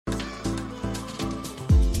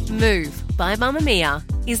Move by Mamamia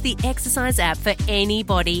is the exercise app for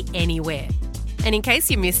anybody, anywhere. And in case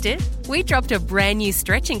you missed it, we dropped a brand new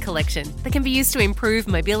stretching collection that can be used to improve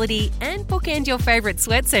mobility and bookend your favourite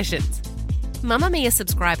sweat sessions. Mamamia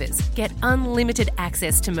subscribers get unlimited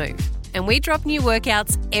access to Move, and we drop new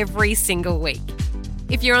workouts every single week.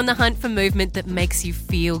 If you're on the hunt for movement that makes you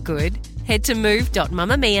feel good, head to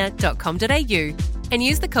move.mamamia.com.au and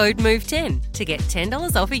use the code MOVE10 to get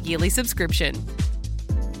 $10 off a yearly subscription.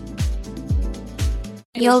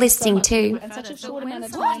 You're listening to And such a short amount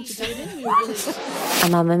of time to do it in. a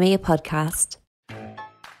Mamamia podcast.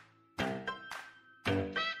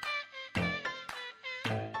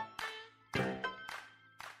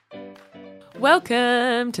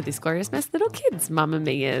 Welcome to This Glorious Mess, Little Kids,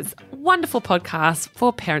 Mamamia's wonderful podcast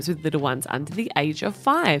for parents with little ones under the age of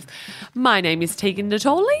 5. My name is Tegan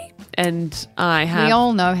Natoli, and I have We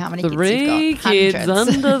all know how many kids three you've got. kids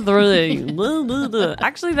Hundreds. under 3.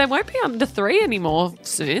 Actually, they won't be under 3 anymore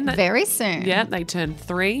soon. Very soon. Yeah, they turn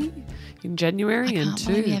 3 in January and Can't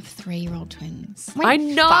believe 2. we have 3-year-old twins. I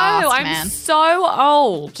know. Fast, I'm man. so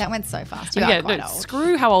old. That went so fast. You Yeah, are quite no, old.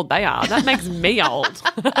 screw how old they are. That makes me old.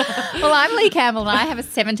 Well, I'm Lee Campbell and I have a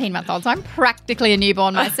 17-month-old, so I'm practically a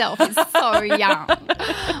newborn myself. It's so young.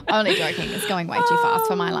 Only joking. It's going way too fast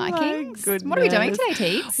for my liking. What are we doing today,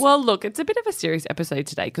 Teagues? Well, look, it's a bit of a serious episode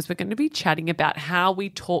today because we're going to be chatting about how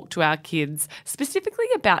we talk to our kids, specifically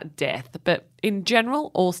about death, but in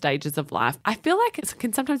general, all stages of life. I feel like it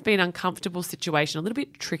can sometimes be an uncomfortable situation, a little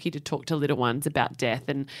bit tricky to talk to little ones about death.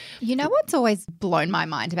 And You know what's always blown my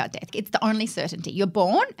mind about death? It's the only certainty. You're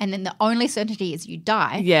born and then the only certainty is you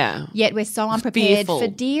die. yeah. Yet we're so unprepared Fearful. for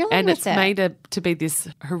dealing and with it's it. made to be this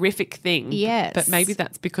horrific thing. Yes. But maybe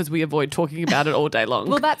that's because we avoid talking about it all day long.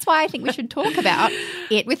 Well, that's why I think we should talk about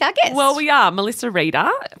it with our guests. Well, we are. Melissa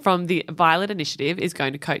Reeder from the Violet Initiative is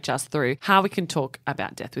going to coach us through how we can talk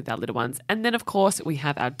about death with our little ones. And then, of course, we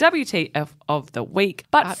have our WTF of the week.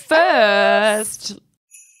 But first,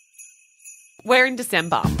 we're in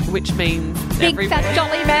December, which means Big fat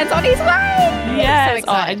jolly man's on his way. Yes. So Oh,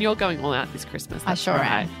 excited. and you're going all out this Christmas. I That's sure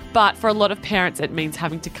right. am. But for a lot of parents, it means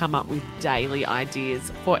having to come up with daily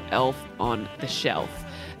ideas for Elf on the Shelf.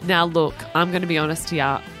 Now, look, I'm going to be honest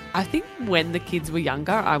here. I think when the kids were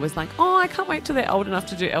younger, I was like, oh, I can't wait till they're old enough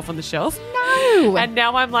to do Elf on the Shelf. No. And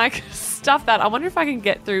now I'm like, stuff that. I wonder if I can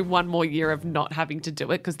get through one more year of not having to do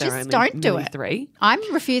it because they're Just only don't do nearly it. 3.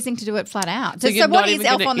 I'm refusing to do it flat out. So So, you're what not is even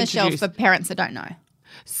Elf gonna on the Shelf introduce- for parents that don't know?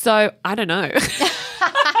 So I don't know.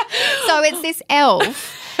 So it's this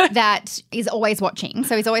elf that is always watching.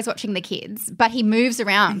 So he's always watching the kids, but he moves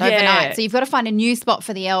around Yeah. overnight. So you've got to find a new spot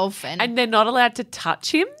for the elf. And And they're not allowed to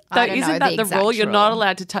touch him. I don't know Isn't that the the exact rule? You're not rule.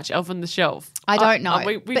 allowed to touch Elf on the Shelf. I don't know,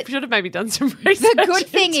 We but- should have maybe done some research. the good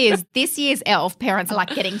thing is this year's elf, parents are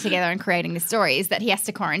like getting together and creating this story, is that he has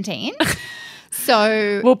to quarantine.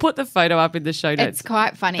 So We'll put the photo up in the show notes. it's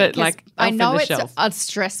quite funny. But 'cause like I Elf on know the it's Shelf. a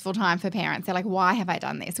stressful time for parents. They're like, why have I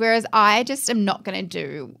done this? Whereas I just am not going to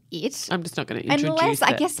do it. I'm just not going to introduce Unless, it.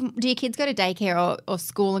 I guess, do your kids go to daycare or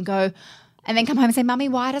school and go, and then come home and say, Mummy,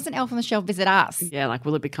 why doesn't Elf on the Shelf visit us? Yeah, like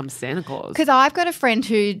will it become Santa Claus? Because I've got a friend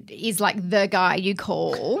who is like the guy you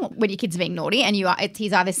call when your kid's being naughty, and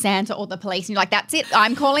he's either Santa or the police, and you're like, that's it,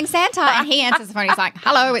 I'm calling Santa. And he answers the phone, he's like,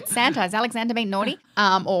 hello, it's Santa. Is Alexander being naughty?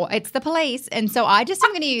 Or it's the police. And so I just am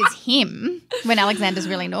going to use him when Alexander's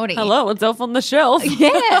really naughty. Hello, it's Elf on the Shelf.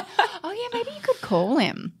 Yeah. Oh, yeah, maybe you could call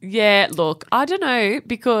him. Yeah, look, I don't know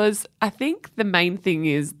because I think the main thing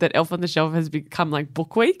is that Elf on the Shelf has become like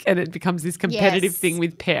Book Week and it becomes this competitive Yes. thing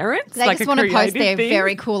with parents. They like just a want to post creative their thing.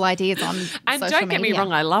 very cool ideas on And social don't get me media.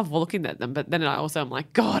 wrong, I love looking at them, but then I also am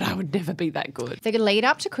like, God, I would never be that good. The lead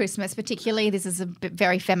up to Christmas, particularly, this is a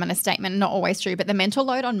very feminist statement, not always true, but the mental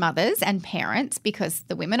load on mothers and parents, because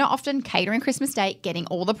the women are often catering Christmas Day, getting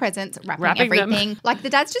all the presents, wrapping them. everything. Like the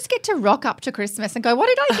dads just get to rock up to Christmas and go, what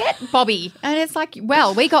did I get, Bobby? And it's like,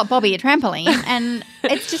 well, we got Bobby a trampoline, and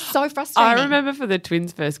it's just so frustrating. I remember for the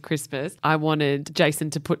twins' first Christmas, I wanted Jason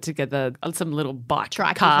to put together some little bike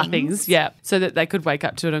Trikey car things. things, yeah, so that they could wake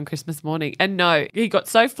up to it on Christmas morning. And no, he got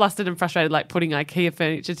so flustered and frustrated, like putting IKEA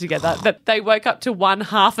furniture together, that they woke up to one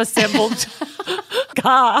half-assembled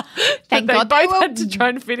car. Thank that God they they both were- had to try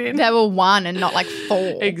and fit in. There were one and not like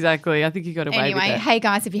 4. Exactly. I think he got away Anyway, with it. hey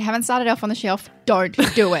guys, if you haven't started Elf on the Shelf, don't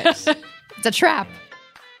do it. It's a trap.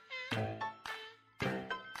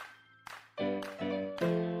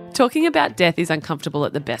 Talking about death is uncomfortable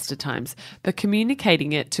at the best of times, but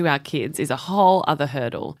communicating it to our kids is a whole other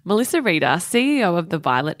hurdle. Melissa Reeder, CEO of the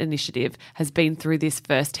Violet Initiative, has been through this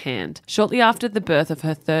firsthand. Shortly after the birth of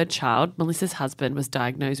her third child, Melissa's husband was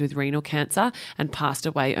diagnosed with renal cancer and passed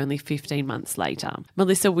away only 15 months later.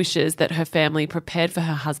 Melissa wishes that her family prepared for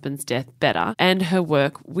her husband's death better, and her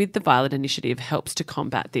work with the Violet Initiative helps to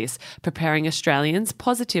combat this, preparing Australians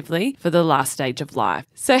positively for the last stage of life.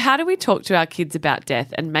 So how do we talk to our kids about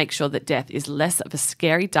death and make sure that death is less of a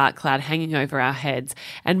scary dark cloud hanging over our heads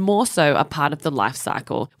and more so a part of the life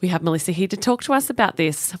cycle? We have Melissa here to talk to us about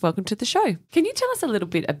this. Welcome to the show. Can you tell us a little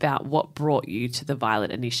bit about what brought you to the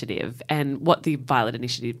Violet Initiative and what the Violet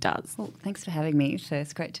Initiative does? Well, thanks for having me.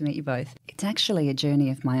 It's great to meet you both. It's actually a journey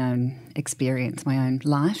of my own experience, my own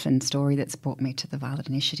life and story that's brought me to the Violet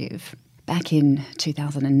Initiative. Back in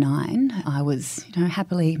 2009, I was,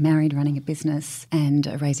 happily married, running a business and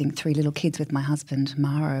raising 3 little kids with my husband,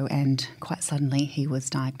 Maro, and quite suddenly he was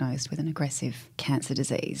diagnosed with an aggressive cancer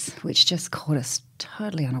disease, which just caught us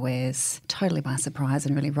totally unawares, totally by surprise,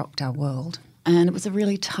 and really rocked our world. And it was a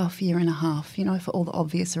really tough year and a half, for all the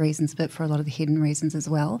obvious reasons, but for a lot of the hidden reasons as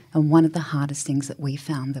well. And one of the hardest things that we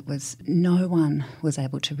found that was no one was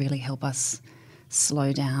able to really help us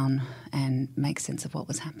slow down and make sense of what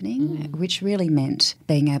was happening, which really meant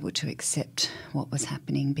being able to accept what was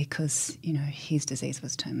happening because, his disease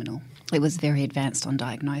was terminal. It was very advanced on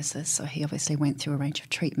diagnosis, so he obviously went through a range of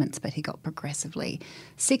treatments, but he got progressively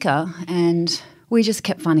sicker, and we just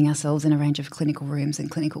kept finding ourselves in a range of clinical rooms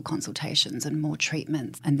and clinical consultations and more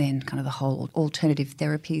treatments, and then kind of the whole alternative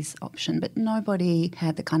therapies option. But nobody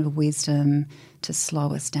had the kind of wisdom to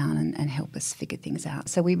slow us down and help us figure things out.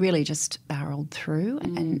 So we really just barreled through,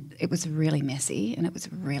 and it was really messy and it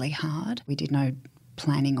was really hard. We did no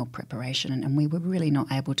planning or preparation, and we were really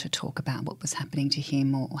not able to talk about what was happening to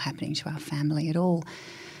him or happening to our family at all.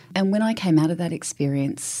 And when I came out of that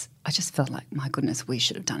experience, I just felt like, my goodness, we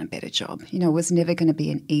should have done a better job. It was never going to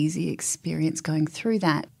be an easy experience going through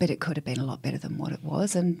that, but it could have been a lot better than what it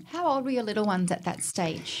was. And How old were your little ones at that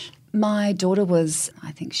stage? my daughter was,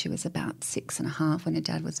 I think she was about 6.5 when her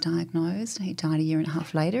dad was diagnosed. He died a year and a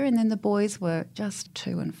half later. And then the boys were just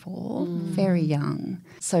 2 and 4, very young.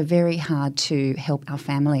 So very hard to help our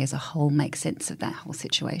family as a whole make sense of that whole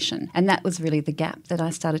situation. And that was really the gap that I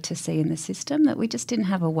started to see in the system, that we just didn't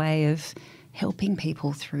have a way of helping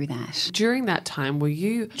people through that. During that time, were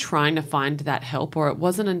you trying to find that help, or it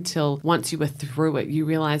wasn't until once you were through it, you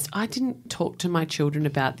realised, I didn't talk to my children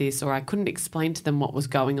about this, or I couldn't explain to them what was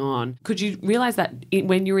going on? Could you realise that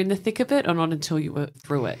when you were in the thick of it, or not until you were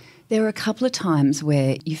through it? There were a couple of times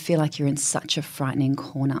where you feel like you're in such a frightening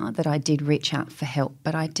corner that I did reach out for help,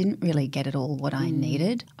 but I didn't really get at all what I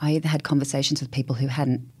needed. I either had conversations with people who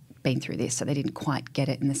hadn't been through this, so they didn't quite get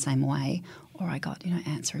it in the same way, or I got,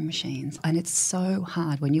 answering machines. And it's so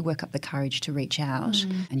hard when you work up the courage to reach out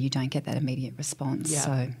and you don't get that immediate response. Yeah.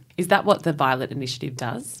 So is that what the Violet Initiative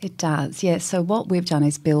does? it does, yeah. So what we've done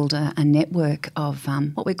is build a network of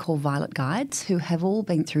what we call Violet Guides, who have all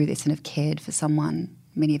been through this and have cared for someone.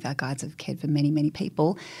 Many of our guides have cared for many, many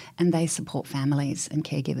people, and they support families and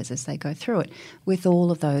caregivers as they go through it with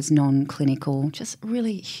all of those non-clinical, just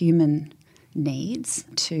really human needs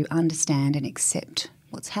to understand and accept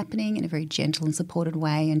what's happening in a very gentle and supported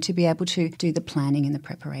way, and to be able to do the planning and the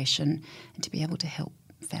preparation and to be able to help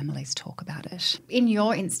families talk about it. In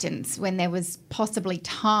your instance, when there was possibly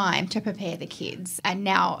time to prepare the kids, and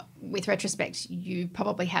now with retrospect, you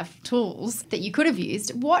probably have tools that you could have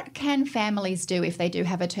used, what can families do if they do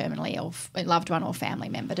have a terminally ill loved one or family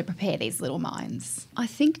member to prepare these little minds? I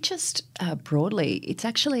think just broadly, it's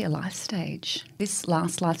actually a life stage. This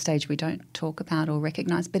last life stage we don't talk about or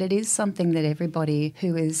recognise, but it is something that everybody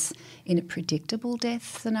who is in a predictable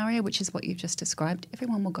death scenario, which is what you've just described,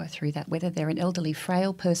 everyone will go through that, whether they're an elderly,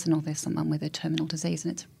 frail person or they're someone with a terminal disease,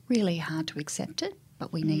 and it's really hard to accept it.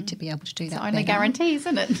 But we need to be able to do that. It's only guarantee,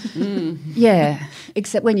 isn't it? Yeah,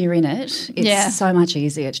 except when you're in it, it's so much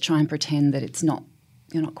easier to try and pretend that it's not.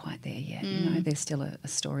 You're not quite there yet. There's still a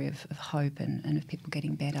story of hope and of people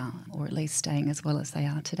getting better, or at least staying as well as they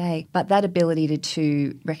are today. But that ability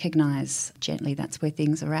to recognise gently that's where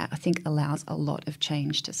things are at, I think allows a lot of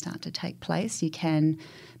change to start to take place. You can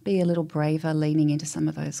be a little braver leaning into some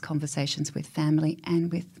of those conversations with family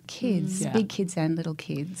and with kids, big kids and little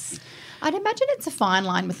kids. I'd imagine it's a fine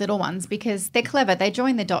line with little ones because they're clever. They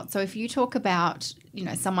join the dots. So if you talk about,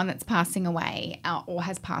 someone that's passing away or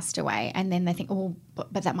has passed away, and then they think, oh,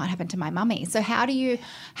 but that might happen to my mummy. So how do you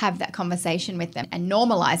have that conversation with them and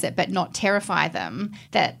normalise it but not terrify them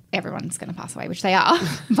that everyone's going to pass away, which they are.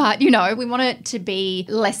 But, you know, we want it to be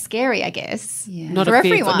less scary, I guess, Not for a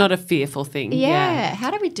everyone. not a fearful thing. Yeah.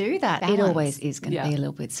 How do we do that? It balance? always is going to Yeah. be a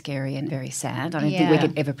little bit scary and very sad. I don't think we Yeah.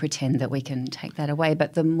 could ever pretend that we can take that away.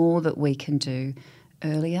 But the more that we can do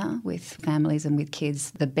earlier with families and with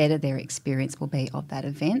kids, the better their experience will be of that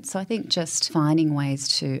event. So I think just finding ways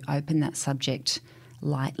to open that subject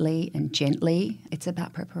lightly and gently. It's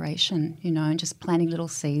about preparation, you know, and just planting little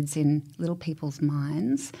seeds in little people's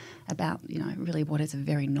minds about, you know, really what is a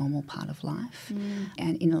very normal part of life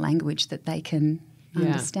and in a language that they can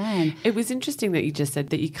understand. It was interesting that you just said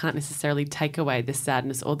that you can't necessarily take away the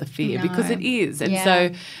sadness or the fear No. because it is. And Yeah.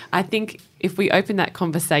 so I think if we open that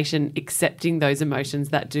conversation accepting those emotions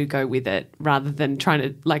that do go with it rather than trying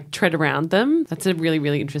to like tread around them, that's a really,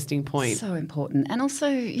 really interesting point. So important. And also,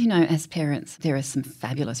 you know, as parents, there are some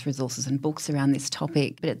fabulous resources and books around this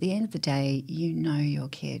topic. But at the end of the day, you know your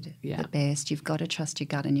kid the best. You've got to trust your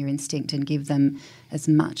gut and your instinct and give them as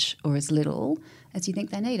much or as little as you think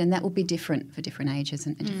they need. And that will be different for different ages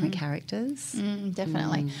and different characters.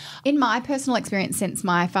 Definitely. In my personal experience since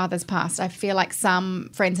my father's passed, I feel like some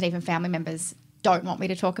friends and even family members don't want me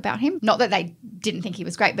to talk about him. Not that they didn't think he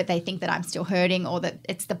was great, but they think that I'm still hurting or that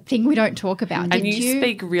it's the thing we don't talk about. And you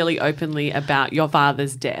speak really openly about your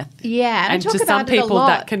father's death. Yeah. And I talk to about some it a people lot.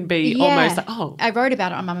 that can be almost like, oh. I wrote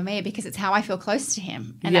about it on Mamamia because it's how I feel close to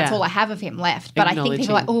him. And that's Yeah. all I have of him left. But I think people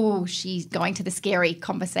are like, Acknowledging. oh, she's going to the scary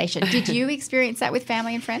conversation. Did you experience that with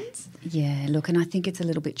family and friends? Yeah, look, and I think it's a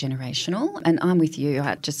little bit generational. And I'm with you.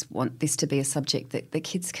 I just want this to be a subject that the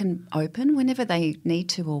kids can open whenever they need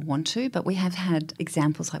to or want to. But we have had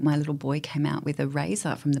examples like my little boy came out with a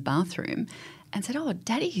razor from the bathroom and said, oh,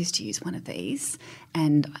 Daddy used to use one of these.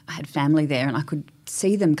 And I had family there and I could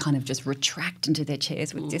see them kind of just retract into their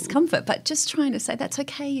chairs with discomfort, but just trying to say, that's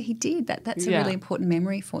okay, he did. That's a really important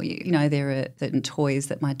memory for you. You know, there are certain toys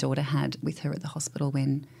that my daughter had with her at the hospital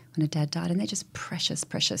when her dad died, and they're just precious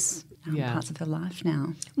parts of her life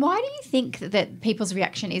now. Why do you think that people's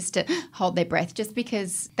reaction is to hold their breath? Just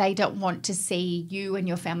because they don't want to see you and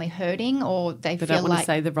your family hurting, or they They feel don't want like to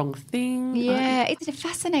say the wrong thing. yeah, it's a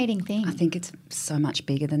fascinating thing. I think it's so much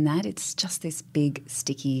bigger than that. It's just this big,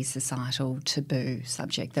 sticky, societal taboo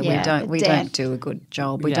subject that Yeah, we death. don't do a good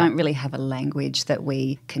job. We Yeah. don't really have a language that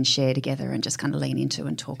we can share together and just kind of lean into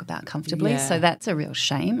and talk about comfortably. Yeah. So that's a real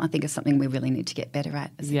shame. I think it's something we really need to get better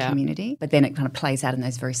at as a Yeah. community. But then it kind of plays out in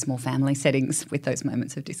those very small family settings with those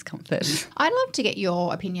moments of discomfort. I'd love to get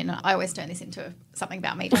your opinion. I always turn this into something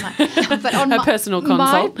about me, don't I? But on A personal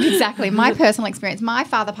consult. Exactly. My personal experience. My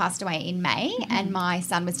father passed away in May and my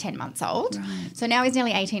son was 10 months old. So now he's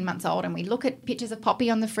nearly 18 months old and we look at pictures of Poppy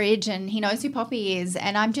on the fridge and he knows who Poppy is.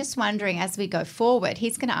 And I'm just wondering, as we go forward,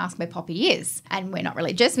 he's going to ask where Poppy is. And we're not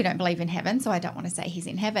religious. We don't believe in heaven. So I don't want to say he's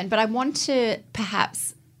in heaven. But I want to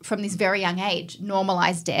perhaps, from this very young age,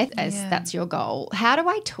 normalise death as that's your goal. How do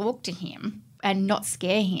I talk to him and not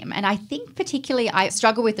scare him? And I think particularly I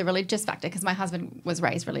struggle with the religious factor because my husband was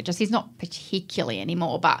raised religious. He's not particularly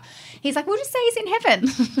anymore, but he's like, we'll just say he's in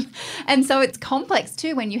heaven. And so it's complex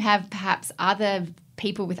too when you have perhaps other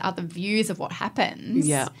people with other views of what happens.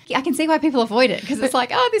 Yeah. I can see why people avoid it because it's like,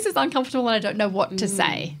 oh, this is uncomfortable and I don't know what to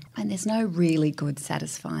say. And there's no really good,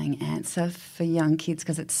 satisfying answer for young kids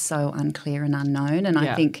because it's so unclear and unknown. And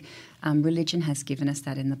I think religion has given us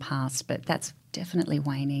that in the past, but that's definitely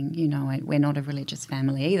waning. You know, we're not a religious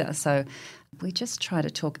family either. So we just try to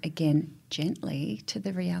talk, again, gently to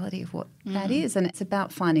the reality of what that is. And it's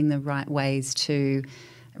about finding the right ways to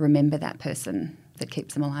remember that person that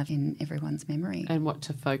keeps them alive in everyone's memory. And what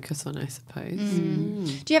to focus on, I suppose.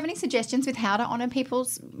 Do you have any suggestions with how to honour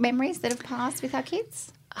people's memories that have passed with our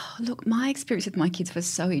kids? Oh, look, my experience with my kids was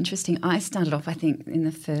so interesting. I started off, I think, in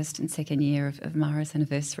the first and second year of Mara's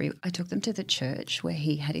anniversary. I took them to the church where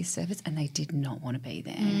he had his service and they did not want to be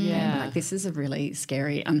there. They were like, this is a really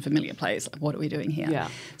scary, unfamiliar place. Like, what are we doing here? Yeah.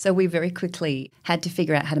 So we very quickly had to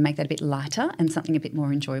figure out how to make that a bit lighter and something a bit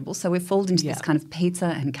more enjoyable. So we've fallen into this kind of pizza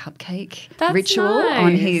and cupcake That's ritual nice.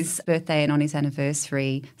 on his birthday and on his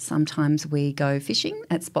anniversary. Sometimes we go fishing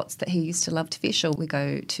at spots that he used to love to fish, or we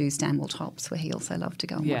go to Stanwell Tops where he also loved to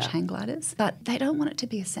go and watch hang gliders. But they don't want it to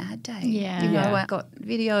be a sad day. Yeah. You know, I've got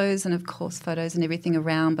videos and, of course, photos and everything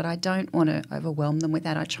around, but I don't want to overwhelm them with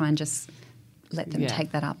that. I try and just let them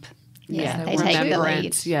take that up. Yeah, as they want take to. the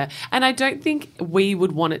Remembrance, lead. Yeah. And I don't think we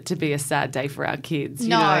would want it to be a sad day for our kids. You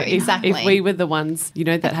No, know, exactly. If we were the ones, you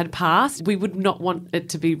know, that had passed, we would not want it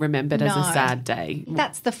to be remembered as a No. sad day.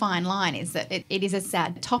 That's the fine line, is that it is a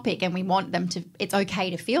sad topic and we want them to, it's okay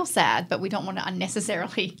to feel sad, but we don't want to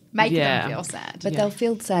unnecessarily make them feel sad. But they'll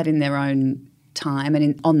feel sad in their own time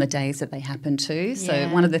and on the days that they happen to. So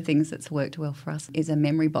Yeah. one of the things that's worked well for us is a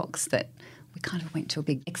memory box that we kind of went to a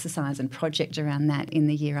big exercise and project around that in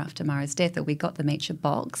the year after Mara's death, that we got them each a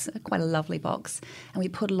box, quite a lovely box, and we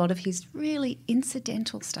put a lot of his really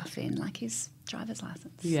incidental stuff in, like his driver's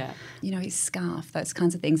license, his scarf, those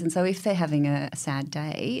kinds of things. And so if they're having a sad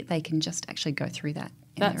day, they can just actually go through that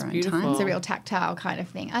in That's their own beautiful. time. It's a real tactile kind of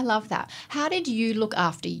thing. I love that. How did you look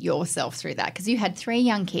after yourself through that? Because you had 3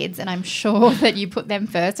 young kids and I'm sure that you put them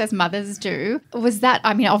first, as mothers do. Was that,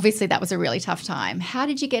 I mean, obviously that was a really tough time. How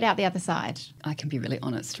did you get out the other side? I can be really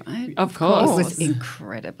honest, right? Of course. It was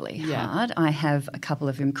incredibly hard. I have a couple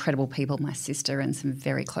of incredible people, my sister and some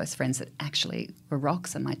very close friends that actually were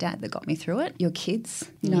rocks, and my dad that got me through it. Your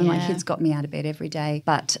kids, my kids got me out of bed every day.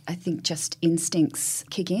 But I think just instincts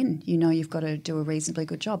kick in. You know you've got to do a reasonably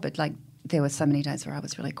good job. But like there were so many days where I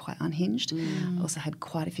was really quite unhinged. I also had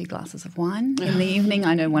quite a few glasses of wine in the evening.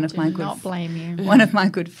 I know one of my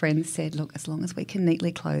good friends said, look, as long as we can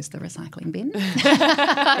neatly close the recycling bin,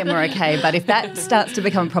 then we're okay. But if that starts to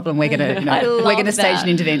become a problem, we're going to stage an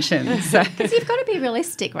intervention. So Because you've got to be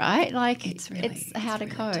realistic, right? Like it's how to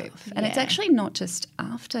really cope. tough. And it's actually not just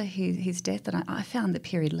after his death that I found the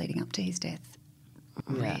period leading up to his death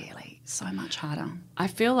really so much harder. I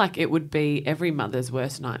feel like it would be every mother's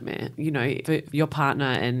worst nightmare, for your partner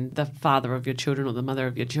and the father of your children or the mother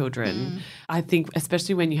of your children. I think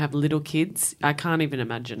especially when you have little kids, I can't even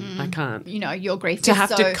imagine. I can't. Your grief To is have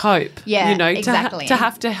so, to cope. Yeah, to exactly. to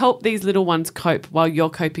have to help these little ones cope while you're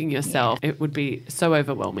coping yourself. It would be so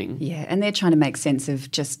overwhelming. Yeah, and they're trying to make sense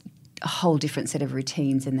of just a whole different set of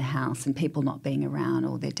routines in the house and people not being around,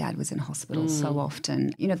 or their dad was in hospital so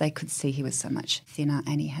often. They could see he was so much thinner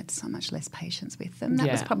and he had so much less patience with them. That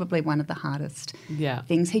was probably one of the hardest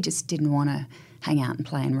things. He just didn't want to hang out and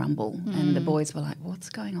play and rumble. And the boys were like, what's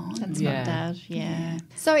going on? That's not Dad, yeah.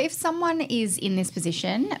 So if someone is in this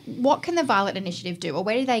position, what can the Violet Initiative do, or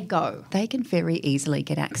where do they go? They can very easily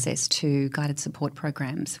get access to guided support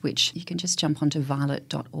programs, which you can just jump onto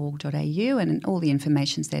violet.org.au and all the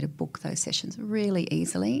information's there to book those sessions really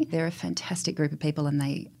easily. They're a fantastic group of people and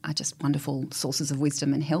they are just wonderful sources of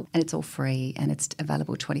wisdom and help, and it's all free and it's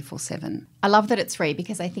available 24/7. I love that it's free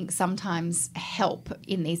because I think sometimes help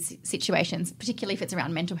in these situations, particularly if it's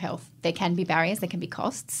around mental health, there can be barriers, there can be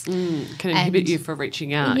costs. Can inhibit you from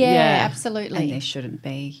reaching out. Yeah, absolutely. And there shouldn't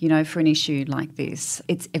be. For an issue like this,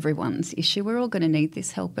 it's everyone's issue. We're all going to need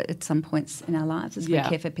this help at some points in our lives as we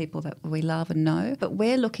care for people that we love and know. But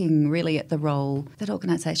we're looking really at the role that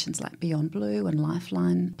organisations like Beyond Blue and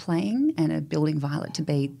Lifeline playing, and are building Violet to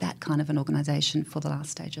be that kind of an organisation for the last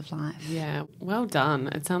stage of life. Yeah, well done.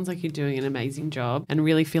 It sounds like you're doing an amazing job and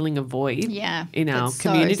really filling a void in our that's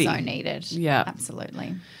community. So needed. Yeah.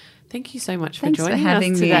 Absolutely. Thank you so much for Thanks for joining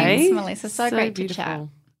having us me. today. Thanks, Melissa. So great to chat.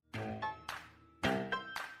 beautiful.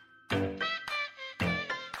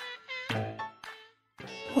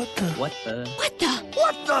 What the?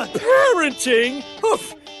 Parenting?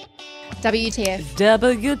 Oof. WTF.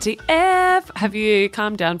 WTF. Have you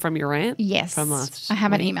calmed down from your rant? Yes. From last I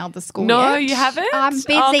haven't week? emailed the school No, yet. you haven't? I'm busy.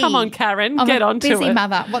 Oh, come on, Karen. I'm Get a on to busy it.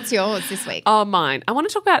 mother. What's yours this week? Oh, mine. I want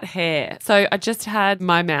to talk about hair. So I just had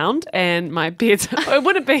my mound and my beard. It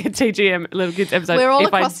wouldn't be a TGM Little Kids episode We're all if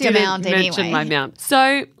across I your didn't mound mention anyway. my mound.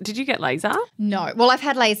 So did you get laser? No. Well, I've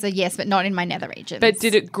had laser, yes, but not in my nether regions. But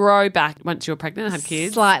did it grow back once you were pregnant and had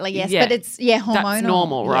kids? Slightly, yes. Yeah. But it's, hormonal. That's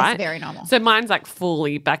normal, right? Yes, very normal. So mine's like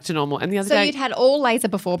fully back to normal. And the other So day, you'd had all laser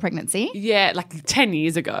before pregnancy? yeah, like 10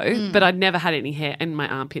 years ago, but I'd never had any hair in my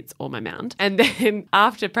armpits or my mound. And then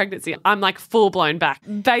after pregnancy, I'm like full blown back,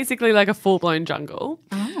 basically like a full blown jungle.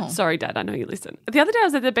 Oh. Sorry, Dad, I know you listen. The other day I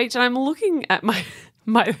was at the beach and I'm looking at my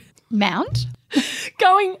Mound?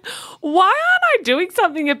 going, why aren't I doing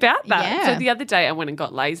something about that? Yeah. So the other day I went and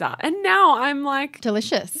got laser and now I'm like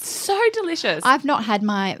Delicious. so delicious. I've not had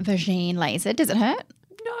my vagine laser. Does it hurt?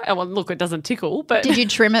 No, well, look, it doesn't tickle, but Did you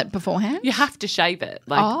trim it beforehand? you have to shave it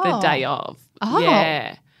like the Oh. day of. Oh.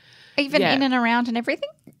 Yeah. Even Yeah. in and around and everything?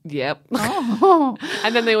 Yep. Oh.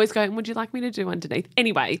 And then they always go, would you like me to do underneath?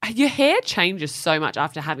 Anyway, your hair changes so much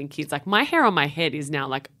after having kids. Like my hair on my head is now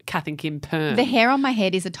like Kath and Kim perm. The hair on my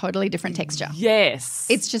head is a totally different texture. Yes.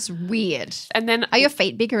 It's just weird. and then Are your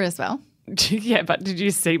feet bigger as well? yeah, but did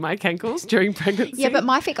you see my cankles during pregnancy? Yeah, but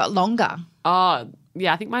my feet got longer. Oh,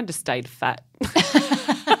 yeah, I think mine just stayed fat.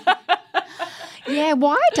 Yeah,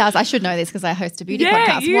 why does, I should know this because I host a beauty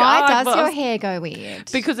Yeah, podcast. you Why are, does boss. your hair go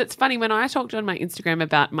weird? Because it's funny, when I talked on my Instagram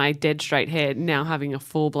about my dead straight hair now having a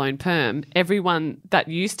full-blown perm, everyone that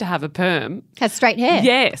used to have a perm, Has straight hair.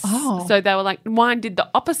 yes. Oh. So they were like, mine did the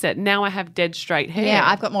opposite. Now I have dead straight hair. Yeah,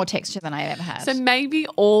 I've got more texture than I ever had. So maybe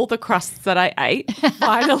all the crusts that I ate,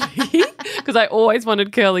 finally, because I always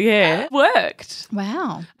wanted curly hair, worked.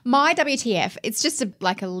 Wow. My WTF, it's just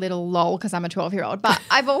like a little lol because I'm a 12-year-old, but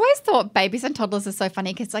I've always thought babies and toddlers are so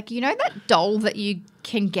funny because, like, you know that doll that you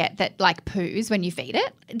can get that, like, poos when you feed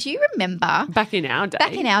it? Do you remember? Back in our day.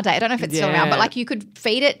 Back in our day, I don't know if it's still around, Yeah. but, like, you could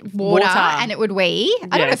feed it water. And it would wee.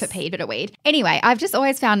 I don't know if Yes. it peed, but it weed. Anyway, I've just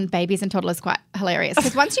always found babies and toddlers quite hilarious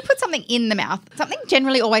because once you put something in the mouth, something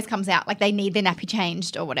generally always comes out, like they need their nappy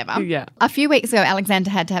changed or whatever. Yeah. A few weeks ago, Alexander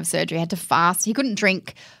had to have surgery, had to fast. He couldn't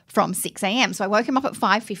drink from 6 a.m. So I woke him up at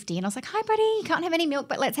 5:50 and I was like, hi, buddy, you can't have any milk,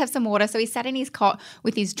 but let's have some water. So he sat in his cot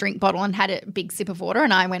with his drink bottle and had a big sip of water,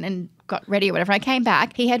 and I went and got ready or whatever. I came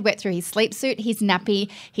back. He had wet through his sleep suit, his nappy,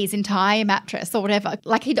 his entire mattress or whatever.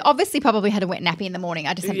 Like, he'd obviously probably had a wet nappy in the morning.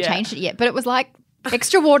 I just hadn't changed it yet. But it was like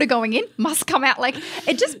extra water going in, must come out. Like,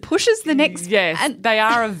 it just pushes the next. Yes, And they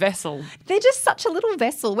are a vessel. they're just such a little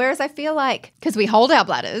vessel. Whereas I feel like, because we hold our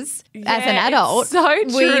bladders as an Yeah, adult, it's so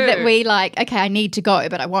true. we like, okay, I need to go,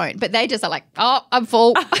 but I won't. But they just are like, oh, I'm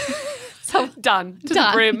full. So Done to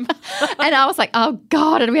done. the brim. And I was like, oh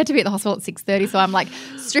God. And we had to be at the hospital at 6:30. So I'm like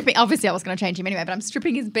stripping, obviously I was going to change him anyway, but I'm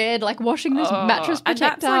stripping his bed, like washing this mattress And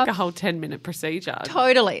protector. that's like a whole 10-minute procedure.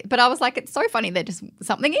 Totally. But I was like, it's so funny. They're just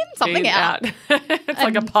something in, something In, out. It's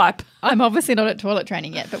like a pipe. I'm obviously not at toilet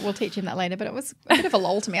training yet, but we'll teach him that later. But it was a bit of a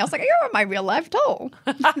lol to me. I was like, you're my real life doll.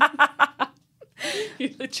 You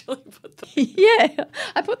literally put the... Yeah.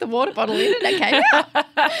 I put the water bottle in and it came out.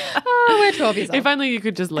 Oh, we're 12 years old. If only you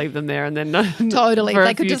could just leave them there and then Totally. for a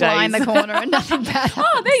They could few just lie in the days. corner and nothing bad happens.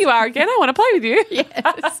 Oh, there you are again. I want to play with you.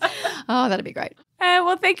 Yes. Oh, that'd be great.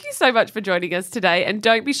 Well, thank you so much for joining us today. And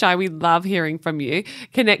don't be shy. We love hearing from you.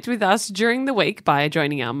 Connect with us during the week by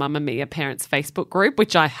joining our Mamma Mia Parents Facebook group,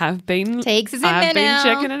 which I have been. Teeks is in I've there been now.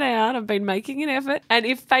 checking it out. I've been making an effort. And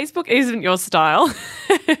if Facebook isn't your style,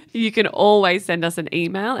 you can always send us an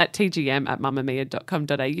email at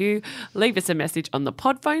tgm@mamamia.com.au. Leave us a message on the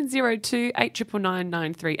pod phone 02 899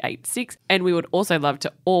 9386. And we would also love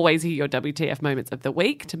to always hear your WTF moments of the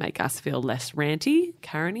week to make us feel less ranty,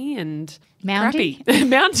 Karen-y and Mounty. crappy.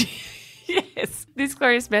 Mounty. Yes. This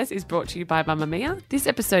Glorious Mess is brought to you by Mamma Mia. This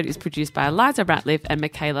episode is produced by Eliza Ratliff and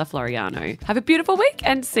Michaela Floriano. Have a beautiful week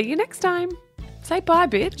and see you next time. Say bye,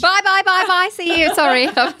 bitch. Bye, bye, bye, bye. See you. Sorry.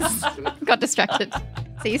 I got distracted.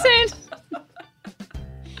 See you soon.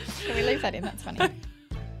 Can we leave that in? That's funny.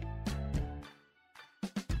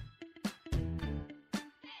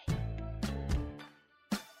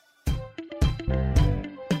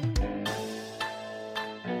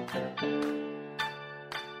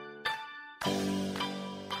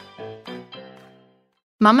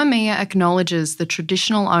 Mamma Mia acknowledges the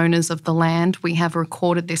traditional owners of the land we have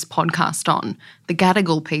recorded this podcast on, the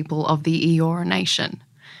Gadigal people of the Eora Nation.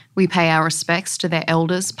 We pay our respects to their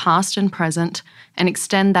elders, past and present, and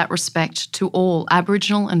extend that respect to all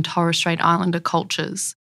Aboriginal and Torres Strait Islander cultures.